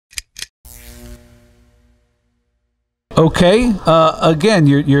Okay, again,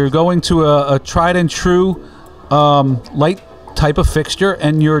 you're going to a tried and true light type of fixture,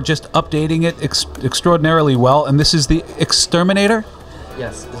 and you're just updating it extraordinarily well. And this is the Exterminator?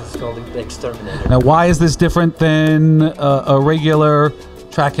 Yes, this is called the Exterminator. Now, why is this different than a regular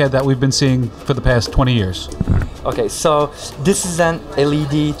trackhead that we've been seeing for the past 20 years? Okay, so this is an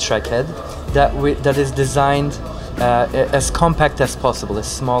LED trackhead that is designed as compact as possible,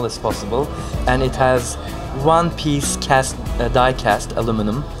 as small as possible, and it has one-piece die-cast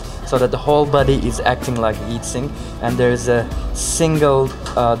aluminum, so that the whole body is acting like a heatsink, and there's a single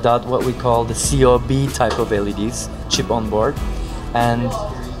dot, what we call the COB type of LEDs chip on board, and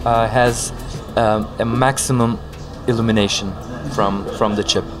has a maximum illumination from the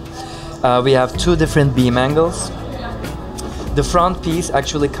chip. We have two different beam angles. The front piece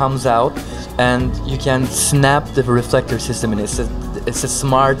actually comes out, and you can snap the reflector system in it. It's a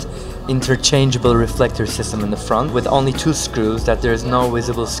smart interchangeable reflector system in the front with only two screws, that there is no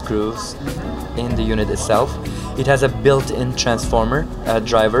visible screws in the unit itself. It has a built-in transformer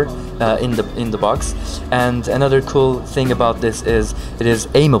driver in the box, and another cool thing about this is it is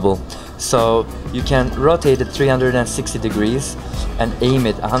aimable, so you can rotate it 360 degrees and aim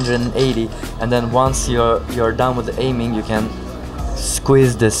it 180, and then once you're done with the aiming, you can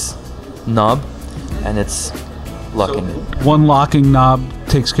squeeze this knob and it's locking. So one locking knob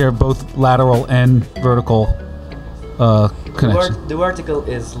takes care of both lateral and vertical connection. The vertical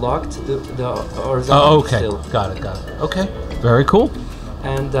is locked, the horizontal okay. is still. Got it. Okay, very cool.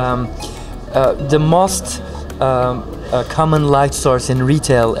 And the most common light source in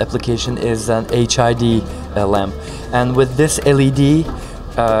retail application is an HID lamp, and with this LED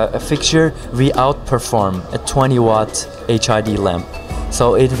fixture, we outperform a 20-watt HID lamp.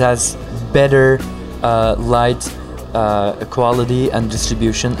 So it has better light quality and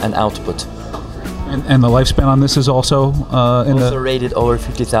distribution and output. And the lifespan on this is also rated over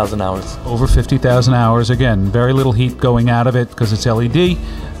 50,000 hours. Over 50,000 hours. Again, very little heat going out of it because it's LED.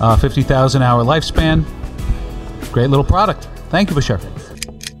 50,000 hour lifespan. Great little product. Thank you, Basar.